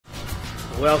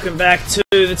Welcome back to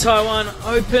the Taiwan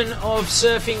Open of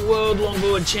Surfing World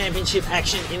Longboard Championship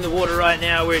action in the water right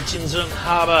now. We're at Jinzhong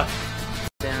Harbour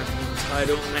down in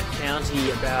Taidong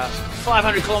County, about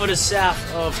 500 kilometres south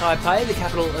of Taipei, the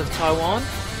capital of Taiwan,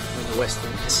 in the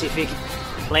Western Pacific.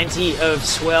 Plenty of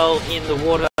swell in the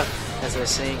water as we're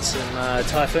seeing some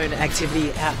typhoon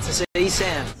activity out to sea,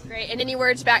 Sam. Great. And any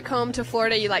words back home to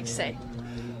Florida you'd like to say?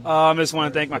 I just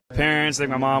want to thank my parents, thank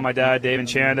my mom, my dad, Dave and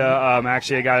Chanda.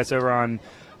 Actually, I got us over on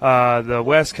the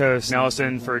West Coast,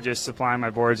 Nelson, for just supplying my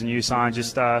boards and Yusan.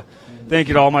 Just thank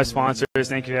you to all my sponsors.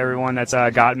 Thank you to everyone that's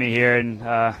got me here and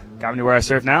got me to where I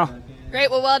surf now.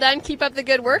 Great. Well done. Keep up the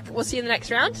good work. We'll see you in the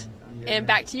next round. And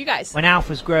back to you guys. When Alf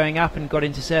was growing up and got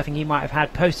into surfing, he might have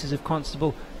had posters of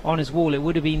Constable on his wall. It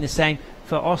would have been the same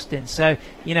for Austin. So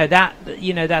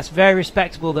that's very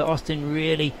respectable that Austin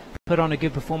really put on a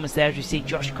good performance there. As you see,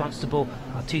 Josh Constable,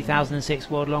 our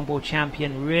 2006 World Longboard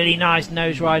Champion, really nice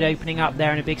nose ride opening up there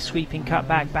and a big sweeping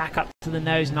cutback back up to the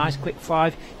nose. Nice quick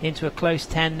 5 into a close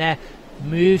 10 there.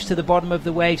 Moves to the bottom of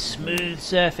the wave, smooth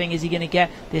surfing. Is he going to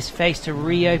get this face to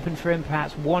reopen for him?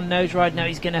 Perhaps one nose ride. No,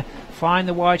 he's going to find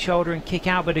the wide shoulder and kick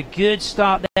out, but a good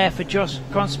start there for Josh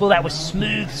Constable. That was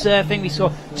smooth surfing. We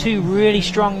saw 2 really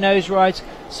strong nose rides,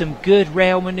 some good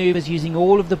rail maneuvers using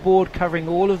all of the board, covering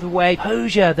all of the wave.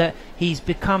 Composure that he's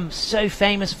become so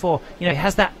famous for. You know, he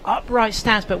has that upright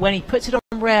stance, but when he puts it on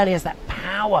rail, he has that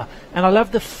power. And I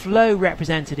love the flow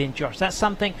represented in Josh. That's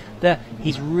something that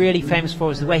he's really famous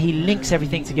for, is the way he links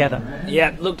everything together. Yeah,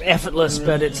 it looked effortless,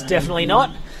 but it's definitely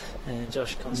not. And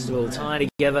Josh Constable tying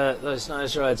together those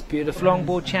nose rides beautiful.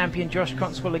 Longboard champion Josh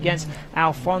Constable against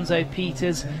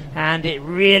A.Pieters, and it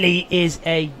really is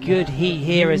a good heat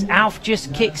here as Alf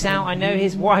just kicks out. I know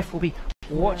his wife will be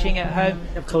watching at home.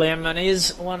 Claire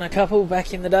Moniz won a couple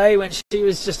back in the day when she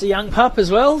was just a young pup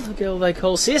as well, the girl they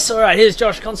call Sis. Alright, here's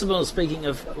Josh Constable, speaking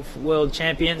of world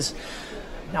champions.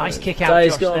 Nice kick out,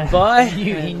 Days Josh gone there. by.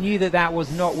 He knew that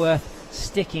was not worth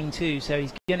sticking to, so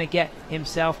he's going to get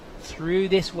himself through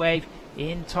this wave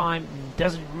in time.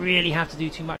 Doesn't really have to do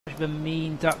too much of a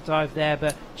mean duck dive there,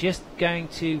 but just going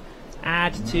to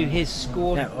add to his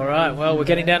score. Yeah, alright, well, we're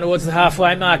getting down towards the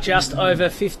halfway mark. Just over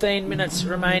 15 minutes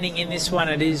remaining in this one.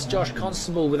 It is Josh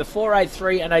Constable with a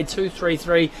 4.83 and a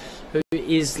 2.33 who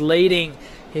is leading.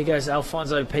 Here goes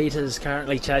A.Pieters,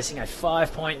 currently chasing a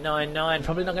 5.99.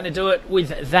 Probably not going to do it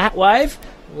with that wave.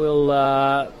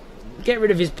 We'll get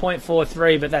rid of his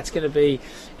 0.43, but that's going to be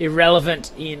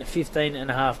irrelevant in 15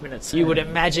 and a half minutes. You would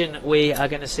imagine we are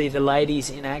going to see the ladies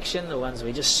in action, the ones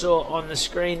we just saw on the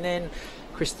screen then.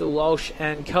 Crystal Walsh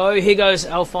and co. Here goes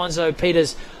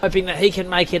A.Pieters, hoping that he can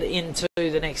make it into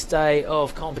the next day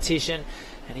of competition.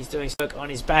 And he's doing work on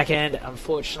his backhand.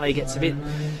 Unfortunately, gets a bit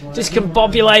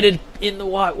discombobulated in the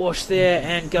whitewash there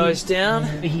and goes down.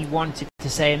 He wanted to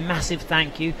say a massive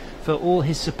thank you for all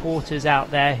his supporters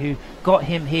out there who got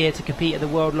him here to compete at the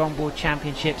World Longboard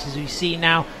Championships. As we see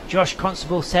now, Josh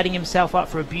Constable setting himself up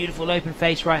for a beautiful open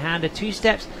face right-hander. 2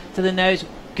 steps to the nose,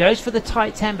 goes for the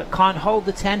tight 10 but can't hold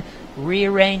the 10.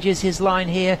 Rearranges his line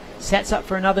here, sets up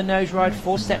for another nose ride,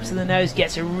 4 steps to the nose,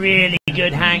 gets a really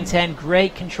good hang 10.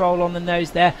 Great control on the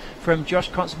nose there from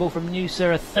Josh Constable from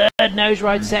Noosa. A 3rd nose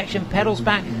ride section, pedals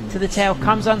back to the tail,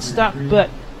 comes unstuck, but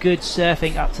good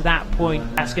surfing up to that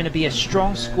point. That's going to be a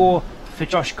strong score for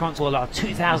Josh Constable, our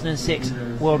 2006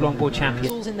 World Longboard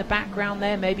Champion. In the background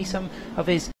there, maybe some of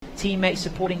his teammates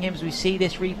supporting him as we see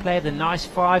this replay of the nice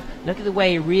 5. Look at the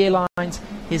way he realigns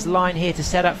his line here to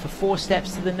set up for 4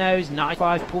 steps to the nose. Nice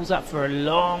 5, pulls up for a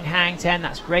long hang 10.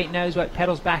 That's great nose work,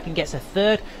 pedals back and gets a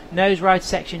 3rd nose ride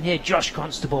section here. Josh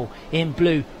Constable in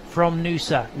blue from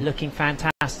Noosa, looking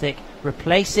fantastic,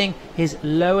 replacing his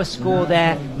lower score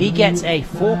there. He gets a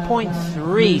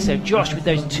 4.3, so Josh with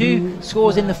those 2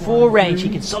 scores in the 4 range, he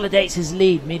consolidates his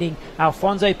lead, meeting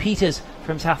A.Pieters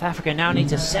from South Africa now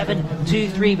needs a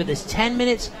 7.23, but there's 10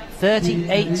 minutes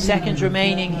 38 seconds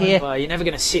remaining here. Well, you're never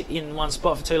going to sit in one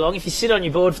spot for too long. If you sit on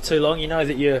your board for too long, you know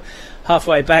that you're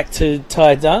halfway back to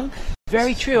Taidong.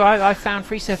 Very true. I found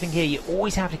free surfing here, you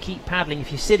always have to keep paddling.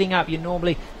 If you're sitting up, you're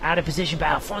normally out of position, but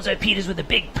A.Pieters with a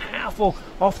big, powerful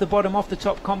off the bottom, off the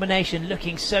top combination,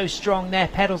 looking so strong there.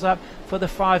 Pedals up for the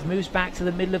 5, moves back to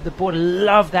the middle of the board.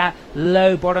 Love that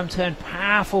low bottom turn,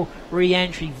 powerful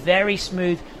re-entry, very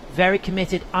smooth, very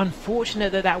committed.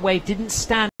 Unfortunate that that wave didn't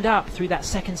stand up through that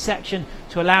 2nd section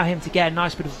to allow him to get a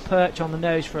nice bit of perch on the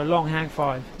nose for a long hang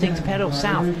 5. To pedal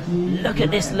south. Look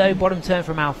at this low bottom turn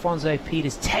from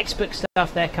A.Pieters. Textbook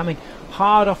stuff there, coming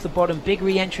hard off the bottom, big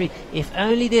re-entry. If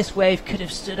only this wave could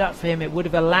have stood up for him, it would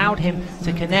have allowed him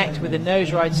to connect with the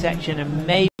nose ride section and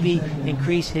maybe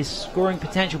increase his scoring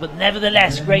potential, but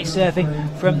nevertheless great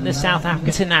surfing from the South African.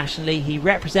 Internationally, he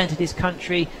represented his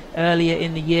country earlier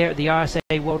in the year at the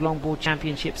RSA World Longboard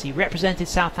Championships. He represented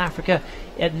South Africa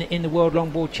in the World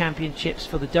Longboard Championships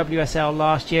for the WSL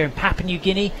last year in Papua New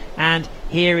Guinea and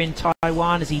here in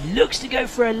Taiwan, as he looks to go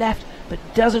for a left but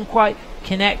doesn't quite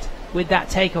connect with that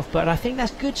takeoff. But I think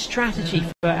that's good strategy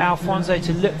for Alfonso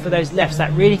to look for those lefts.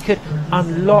 That really could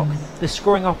unlock the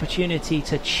scoring opportunity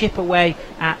to chip away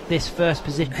at this first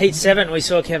position. Heat 7, we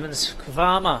saw Kevin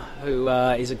Skvama, who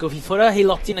is a goofy footer. He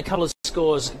locked in a couple of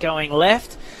scores going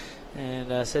left,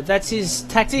 and so that's his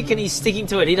tactic, and he's sticking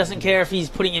to it. He doesn't care if he's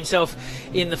putting himself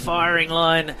in the firing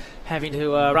line, having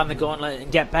to run the gauntlet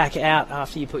and get back out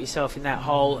after you put yourself in that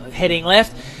hole, heading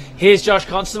left. Here's Josh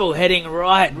Constable heading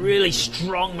right, really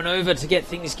strong manoeuvre to get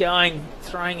things going,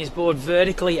 throwing his board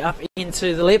vertically up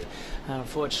into the lip.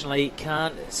 Unfortunately,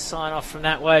 can't sign off from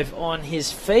that wave on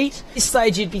his feet. At this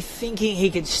stage, you'd be thinking he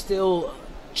could still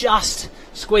just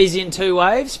squeeze in 2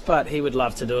 waves, but he would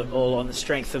love to do it all on the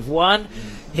strength of 1.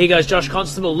 Here goes Josh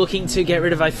Constable, looking to get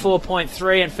rid of a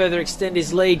 4.3 and further extend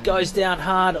his lead. Goes down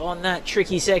hard on that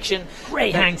tricky section.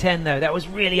 Great hang 10 though. That was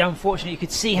really unfortunate. You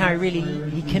could see how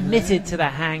he committed to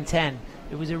that hang 10.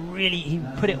 It was he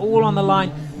put it all on the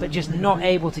line, but just not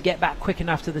able to get back quick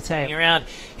enough to the tail. Around.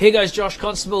 Here goes Josh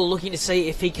Constable, looking to see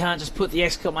if he can't just put the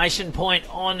exclamation point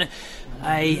on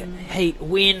a heat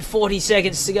win. 40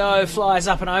 seconds to go, flies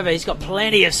up and over. He's got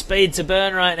plenty of speed to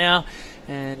burn right now,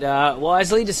 and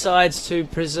wisely decides to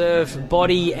preserve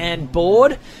body and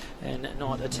board and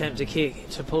not attempt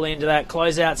to pull into that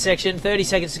closeout section. 30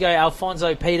 seconds to go.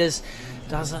 A.Pieters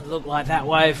doesn't look like that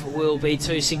wave will be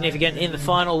too significant in the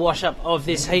final wash-up of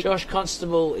this heat. Josh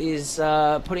Constable is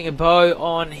putting a bow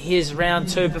on his round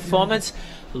 2 performance,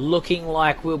 looking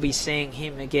like we'll be seeing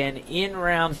him again in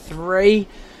round 3.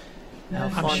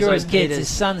 I'm sure his kids, his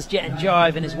sons Jet and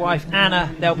Jive and his wife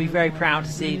Anna, they'll be very proud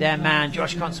to see their man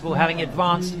Josh Constable having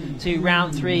advanced to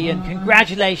round 3. And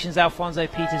congratulations, Alfonso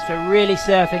Pieters, for really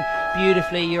surfing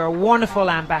beautifully. You're a wonderful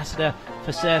ambassador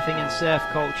for surfing and surf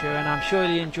culture, and I'm sure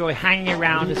you'll enjoy hanging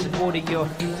around and supporting your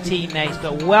teammates.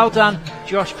 But well done,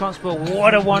 Josh Constable.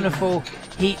 What a wonderful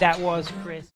heat that was, Chris.